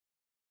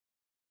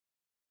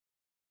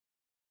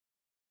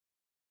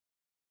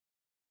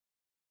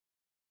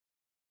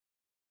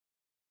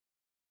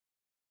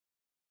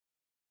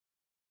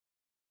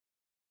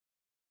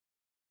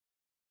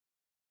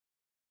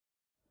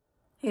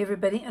Hey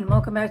everybody, and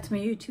welcome back to my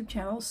YouTube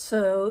channel.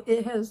 So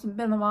it has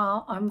been a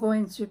while. I'm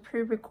going to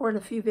pre-record a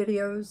few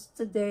videos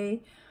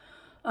today.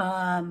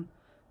 I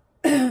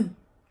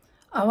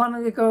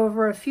wanted to go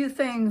over a few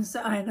things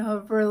that I know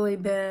have really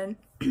been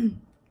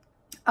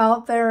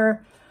out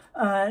there,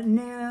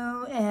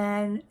 new,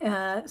 and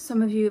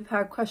some of you have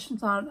had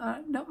questions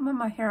on. Don't mind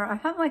my hair. I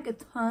have like a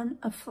ton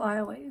of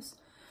flyaways.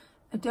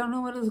 I don't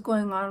know what is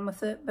going on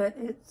with it, but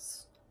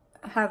it's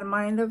had a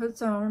mind of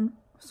its own.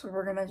 So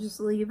we're going to just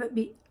leave it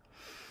be.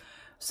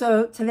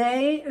 So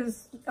today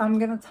I'm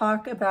going to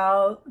talk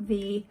about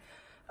the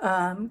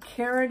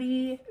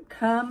Karity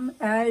Come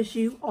As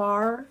You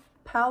Are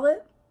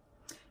palette.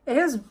 It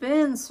has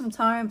been some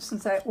time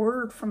since I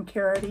ordered from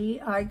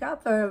Karity. I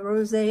got the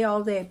Rosé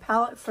All Day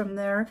palette from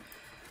there,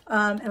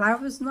 and I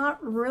was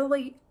not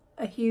really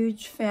a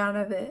huge fan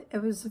of it.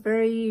 It was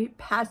very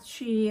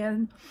patchy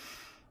and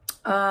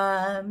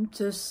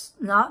just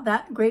not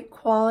that great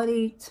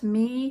quality to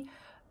me.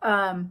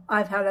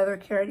 I've had other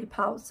Karity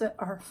palettes that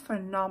are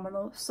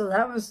phenomenal, so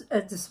that was a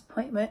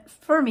disappointment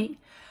for me.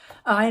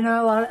 I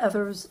know a lot of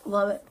others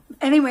love it.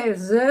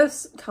 Anyways,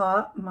 this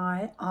caught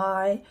my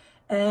eye,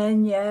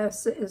 and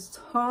yes, it is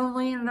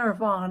totally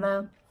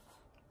Nirvana,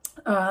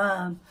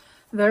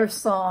 their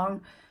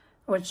song,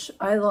 which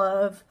I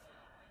love.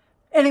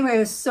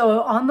 Anyways,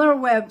 so on their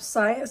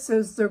website, it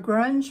says the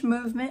grunge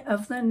movement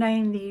of the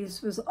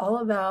 90s was all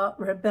about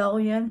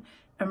rebellion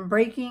and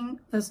breaking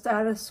the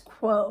status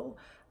quo.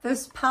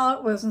 This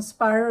palette was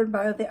inspired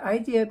by the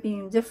idea of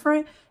being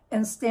different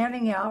and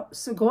standing out,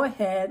 so go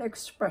ahead,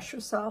 express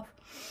yourself.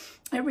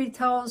 It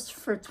retails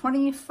for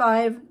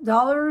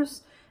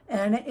 $25,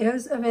 and it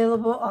is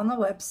available on the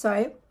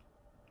website.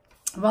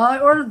 While I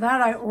ordered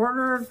that, I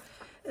ordered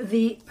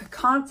the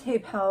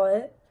Picante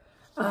palette.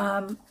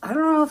 I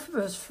don't know if it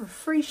was for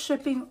free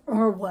shipping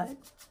or what.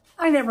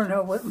 I never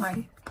know what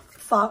my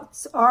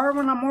thoughts are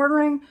when I'm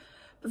ordering,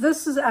 but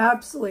this is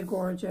absolutely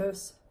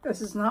gorgeous. This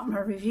is not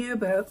my review,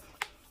 but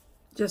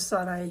just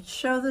thought I'd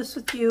show this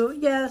with you.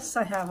 Yes,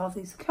 I have all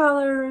these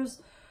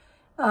colors.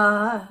 Did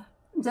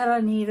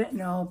I need it?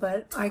 No,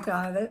 but I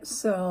got it.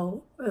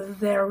 So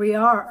there we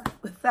are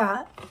with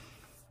that.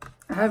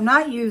 I have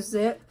not used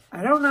it.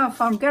 I don't know if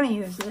I'm going to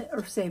use it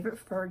or save it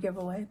for a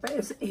giveaway, but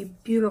it's a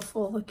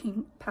beautiful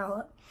looking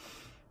palette.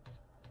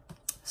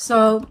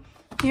 So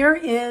here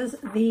is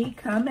the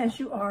Come As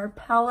You Are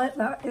palette.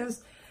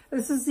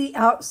 This is the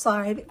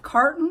outside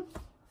carton.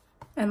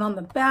 And on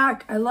the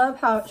back, I love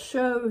how it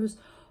shows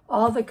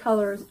all the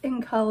colors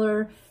in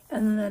color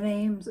and the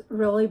names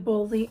really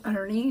boldly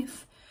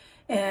underneath.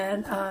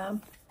 And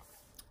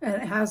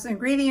it has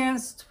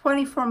ingredients,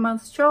 24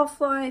 months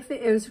shelf life.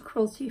 It is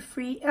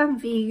cruelty-free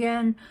and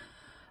vegan.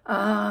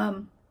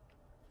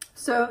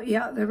 So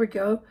yeah, there we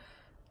go.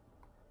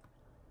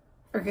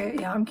 Okay,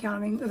 yeah, I'm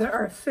counting. There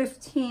are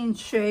 15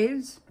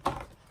 shades.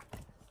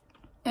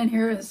 And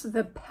here is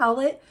the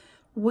palette,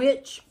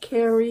 which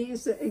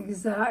carries the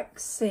exact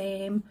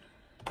same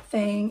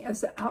thing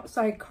as the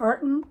outside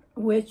carton,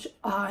 which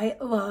I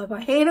love.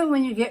 I hate it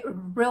when you get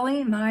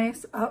really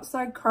nice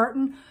outside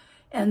carton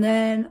and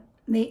then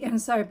the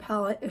inside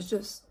palette is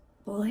just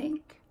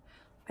blank,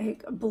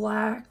 like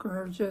black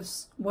or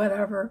just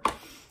whatever.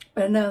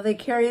 But no, they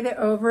carried it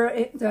over.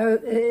 It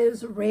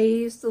is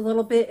raised a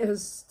little bit. It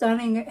is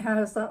stunning. It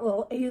has that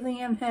little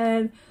alien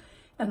head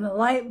and the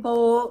light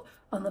bolt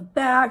on the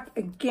back.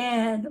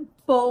 Again,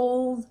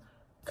 bold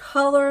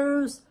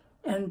colors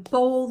and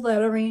bold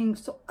lettering,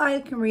 so I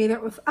can read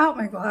it without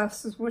my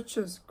glasses, which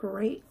is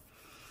great.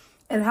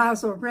 It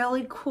has a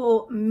really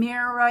cool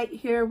mirror right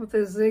here with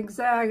a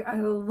zigzag.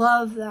 I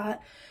love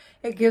that.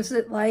 It gives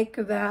it like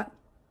that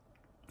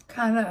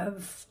kind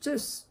of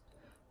just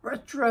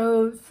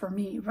retro, for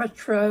me,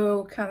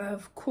 retro kind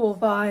of cool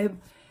vibe.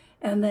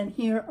 And then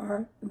here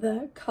are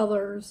the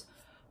colors.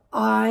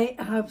 I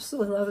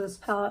absolutely love this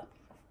palette.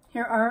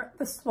 Here are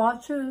the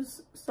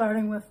swatches,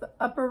 starting with the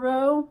upper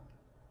row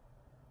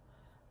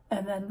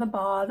and then the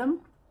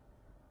bottom.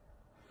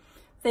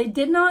 They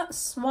did not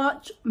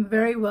swatch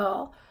very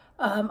well.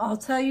 I'll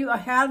tell you, I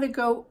had to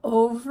go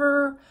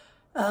over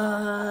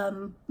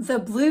the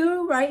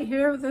blue right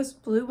here, this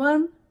blue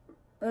one.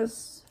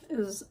 This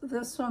is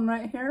this one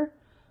right here.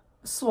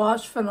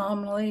 Swatched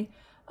phenomenally.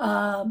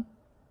 That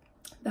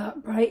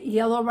bright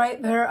yellow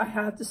right there, I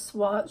had to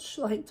swatch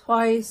like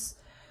twice.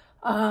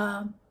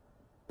 But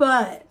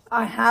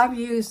I have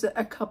used it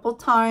a couple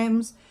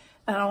times,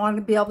 and I want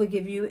to be able to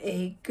give you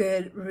a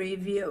good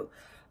review.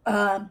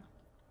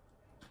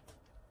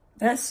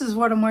 This is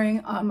what I'm wearing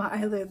on my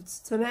eyelids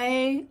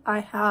today. I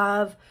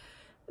have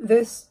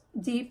this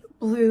deep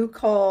blue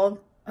called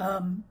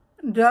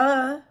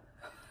Duh,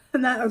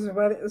 and that is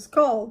what it is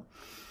called.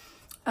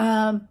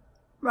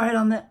 Right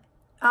on the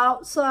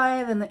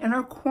outside and the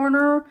inner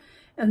corner.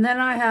 And then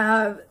I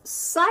have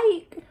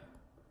Sight,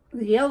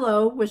 the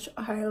yellow, which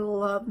I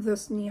love,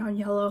 this neon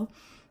yellow,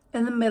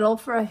 in the middle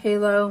for a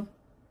halo.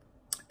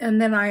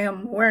 And then I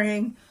am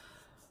wearing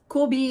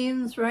Cool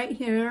Beans right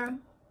here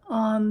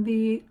on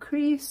the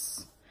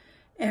crease.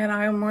 And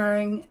I'm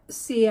wearing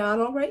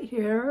Seattle right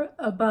here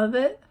above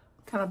it,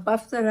 kind of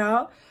buffed it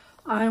out.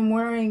 I'm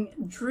wearing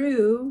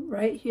Drew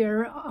right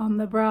here on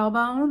the brow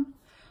bone.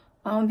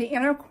 On the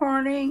inner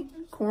corning,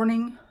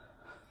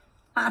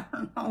 I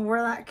don't know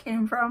where that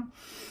came from.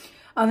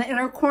 On the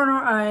inner corner,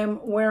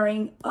 I'm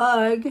wearing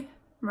UGG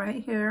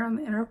right here on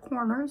the inner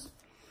corners.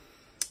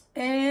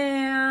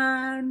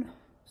 And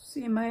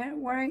see, am I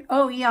wearing,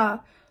 oh yeah,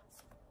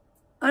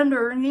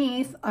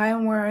 underneath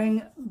I'm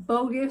wearing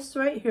Bogus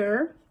right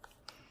here.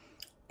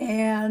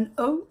 And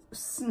oh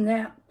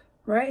snap,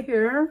 right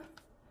here,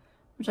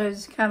 which I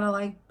just kind of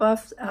like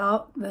buffed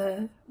out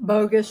the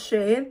Bogus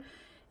shade.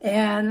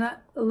 And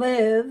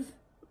Live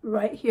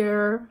right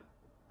here.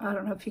 I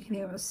don't know if you can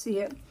even see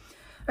it.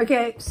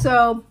 Okay,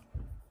 so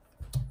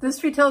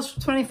this retails for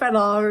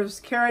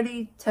 $25.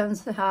 Karity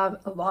tends to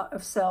have a lot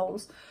of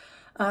sales.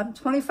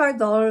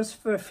 $25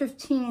 for a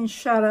 15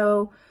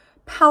 shadow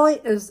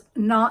palette is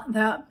not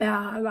that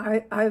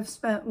bad. I've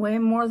spent way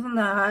more than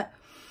that.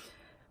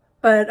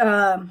 But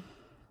I'm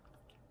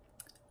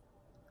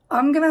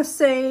going to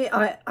say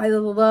I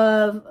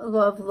love,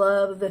 love,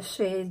 love the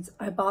shades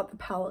I bought the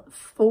palette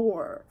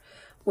for,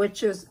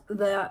 which is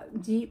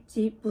that deep,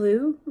 deep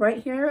blue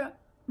right here.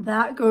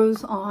 That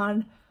goes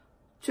on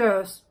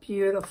just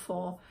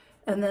beautiful.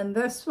 And then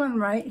this one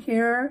right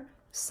here,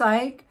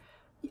 Psych,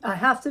 I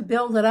have to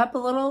build it up a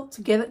little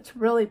to get it to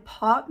really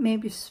pop.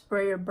 Maybe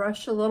spray your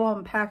brush a little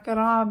and pack it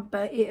on,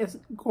 but it is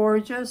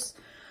gorgeous.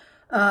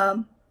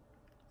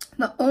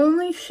 The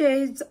only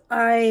shades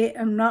I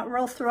am not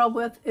real thrilled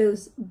with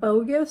is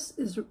Bogus.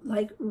 Is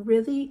like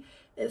really,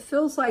 it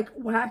feels like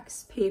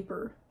wax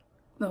paper,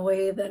 the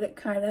way that it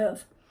kind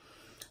of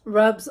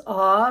rubs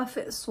off.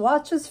 It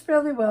swatches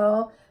fairly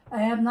well.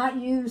 I have not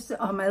used it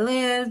on my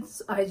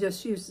lids. I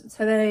just used it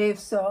today,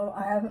 so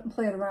I haven't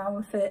played around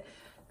with it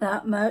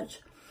that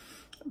much.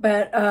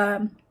 But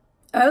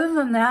other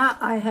than that,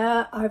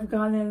 I've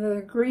gone into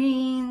the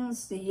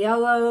greens, the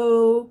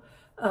yellow.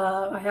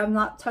 I have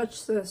not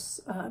touched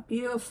this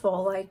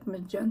beautiful like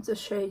magenta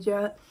shade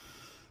yet,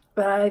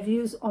 but I've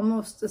used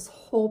almost this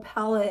whole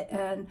palette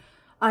and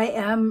I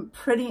am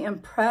pretty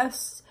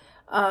impressed.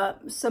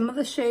 Some of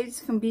the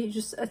shades can be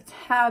just a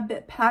tad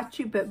bit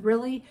patchy, but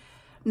really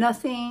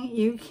nothing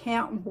you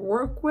can't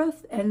work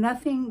with and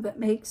nothing that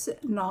makes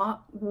it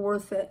not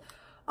worth it.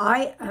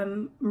 I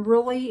am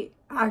really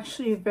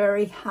actually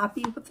very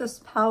happy with this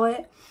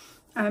palette.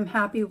 I'm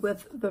happy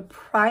with the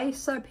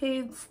price I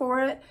paid for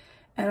it.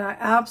 And I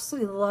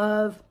absolutely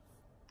love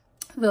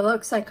the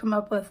looks I come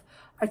up with.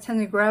 I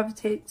tend to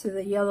gravitate to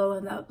the yellow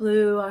and that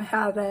blue. I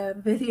had a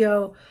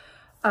video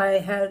I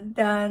had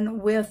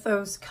done with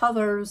those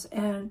colors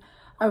and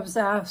I was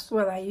asked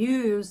what I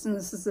used, and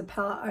this is the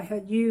palette I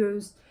had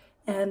used.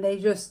 And they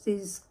just,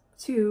 these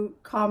two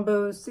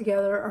combos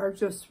together are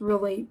just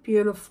really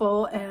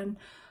beautiful and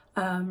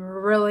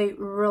really,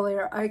 really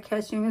are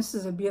eye-catching. This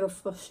is a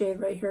beautiful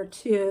shade right here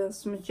too.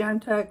 It's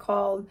magenta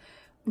called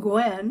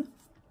Gwen.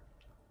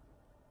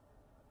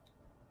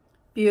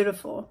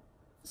 Beautiful.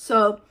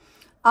 So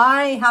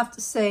I have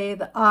to say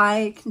that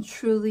I can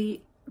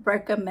truly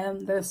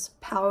recommend this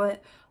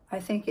palette. I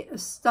think it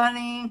is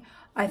stunning.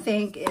 I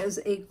think it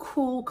is a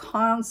cool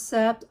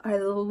concept. I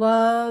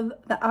love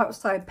the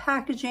outside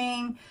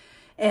packaging,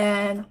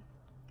 and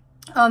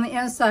on the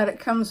inside it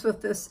comes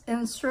with this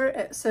insert.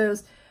 It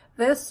says,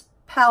 this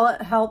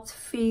palette helped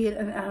feed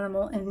an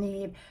animal in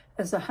need.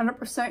 It's a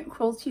 100%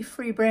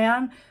 cruelty-free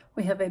brand.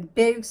 We have a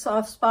big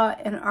soft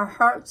spot in our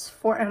hearts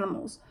for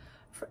animals.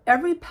 For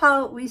every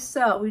palette we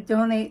sell, we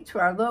donate to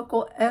our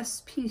local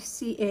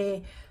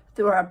SPCA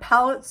through our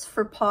Palettes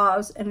for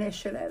Paws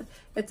initiative.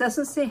 It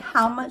doesn't say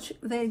how much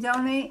they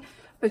donate,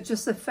 but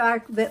just the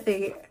fact that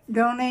they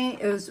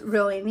donate is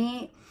really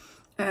neat.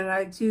 And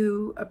I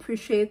do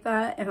appreciate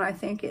that. And I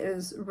think it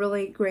is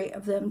really great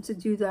of them to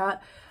do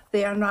that.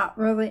 They are not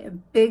really a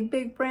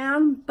big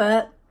brand,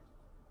 but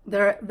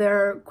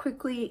they're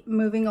quickly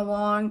moving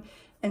along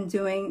and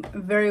doing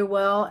very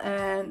well.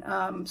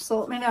 And so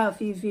let me know if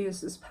you've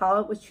used this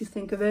palette, what you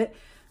think of it.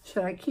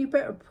 Should I keep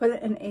it or put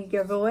it in a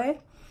giveaway?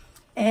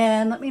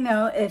 And let me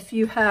know if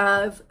you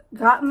have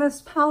gotten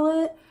this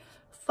palette,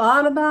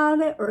 thought about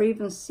it, or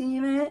even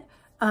seen it,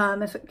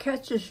 if it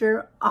catches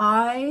your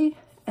eye.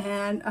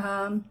 And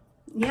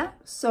yeah,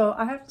 so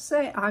I have to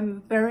say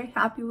I'm very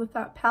happy with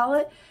that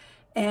palette,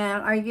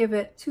 and I give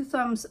it 2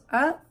 thumbs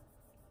up.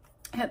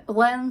 It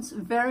blends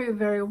very,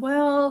 very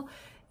well.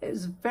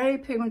 It's very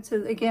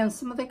pigmented. Again,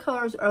 some of the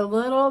colors are a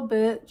little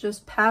bit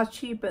just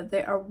patchy, but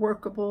they are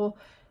workable,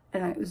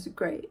 and it was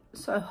great.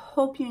 So I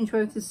hope you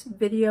enjoyed this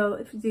video.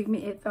 If you did, give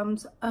me a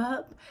thumbs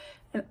up,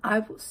 and I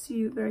will see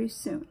you very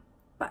soon.